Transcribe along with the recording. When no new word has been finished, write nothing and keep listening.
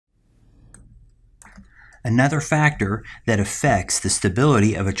Another factor that affects the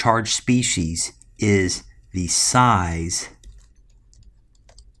stability of a charged species is the size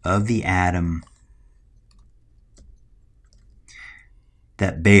of the atom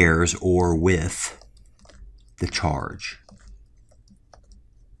that bears or with the charge.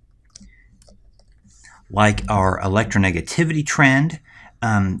 Like our electronegativity trend,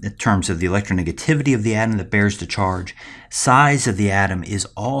 in terms of the electronegativity of the atom that bears the charge, size of the atom is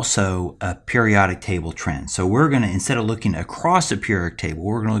also a periodic table trend. So we're going to, instead of looking across the periodic table,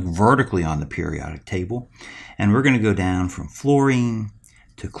 we're going to look vertically on the periodic table, and we're going to go down from fluorine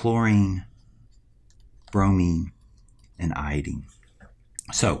to chlorine, bromine, and iodine.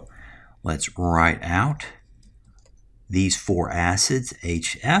 So let's write out these four acids: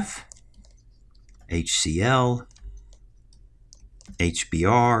 HF, HCl,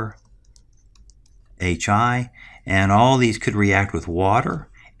 HBr, HI, and all these could react with water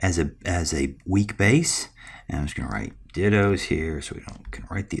as a weak base. And I'm just going to write dittos here so we can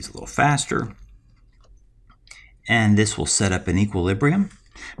write these a little faster. And this will set up an equilibrium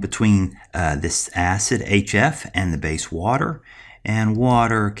between this acid HF and the base water. And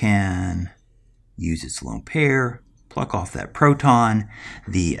water can use its lone pair, pluck off that proton,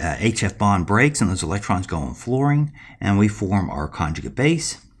 the HF bond breaks and those electrons go in fluorine, and we form our conjugate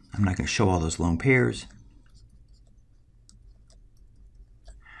base. I'm not going to show all those lone pairs.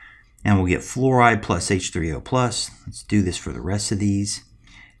 And we'll get fluoride plus H3O+. Let's do this for the rest of these.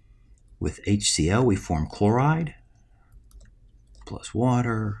 With HCl, we form chloride plus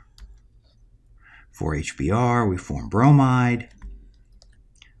water. For HBr, we form bromide.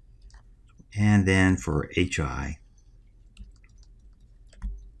 And then for HI,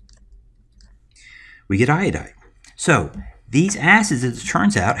 we get iodide. So these acids, as it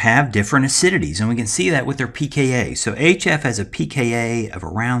turns out, have different acidities, and we can see that with their pKa. So HF has a pKa of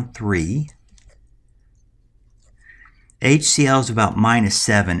around 3. HCl is about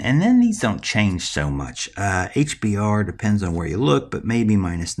 -7, and then these don't change so much. HBr depends on where you look, but maybe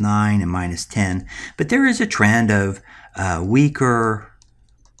 -9 and -10. But there is a trend of weaker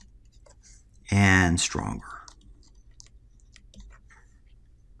and stronger.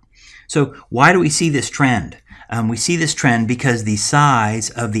 So why do we see this trend? We see this trend because the size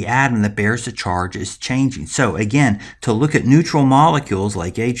of the atom that bears the charge is changing. So again, to look at neutral molecules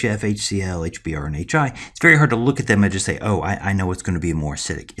like HF, HCl, HBr, and HI, it's very hard to look at them and just say, oh, I know it's going to be more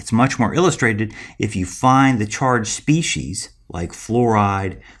acidic. It's much more illustrated if you find the charged species like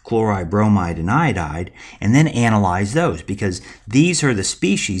fluoride, chloride, bromide, and iodide, and then analyze those, because these are the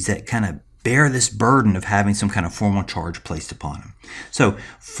species that kind of bear this burden of having some kind of formal charge placed upon them. So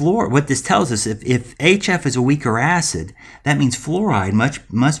what this tells us, if HF is a weaker acid, that means fluoride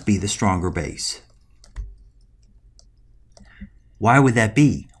must be the stronger base. Why would that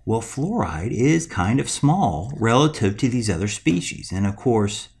be? Well, fluoride is kind of small relative to these other species. And of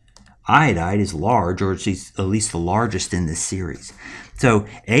course, iodide is large, or at least the largest in this series. So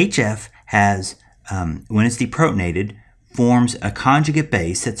HF has, when it's deprotonated, forms a conjugate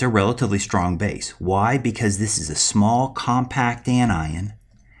base that's a relatively strong base. Why? Because this is a small compact anion,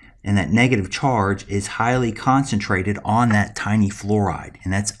 and that negative charge is highly concentrated on that tiny fluoride,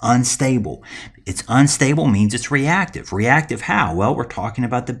 and that's unstable. It's unstable means it's reactive. Reactive how? Well, we're talking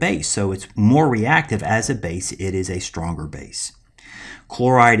about the base, so it's more reactive as a base. It is a stronger base.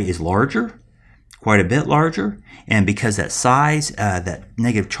 Chloride is larger, quite a bit larger, and because that size, that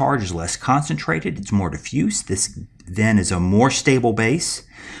negative charge is less concentrated, it's more diffuse. This then is a more stable base.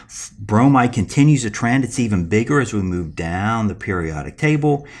 Bromide continues the trend. It's even bigger as we move down the periodic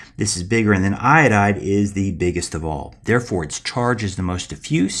table. This is bigger, and then iodide is the biggest of all. Therefore, its charge is the most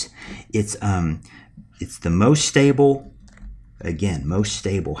diffuse. It's the most stable. Again, most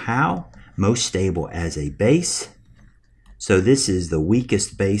stable how? Most stable as a base. So this is the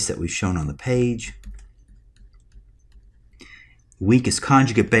weakest base that we've shown on the page. Weakest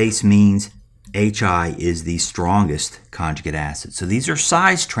conjugate base means HI is the strongest conjugate acid. So these are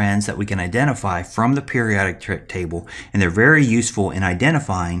size trends that we can identify from the periodic table, and they're very useful in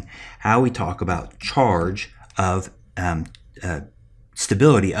identifying how we talk about charge of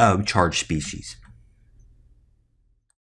stability of charged species.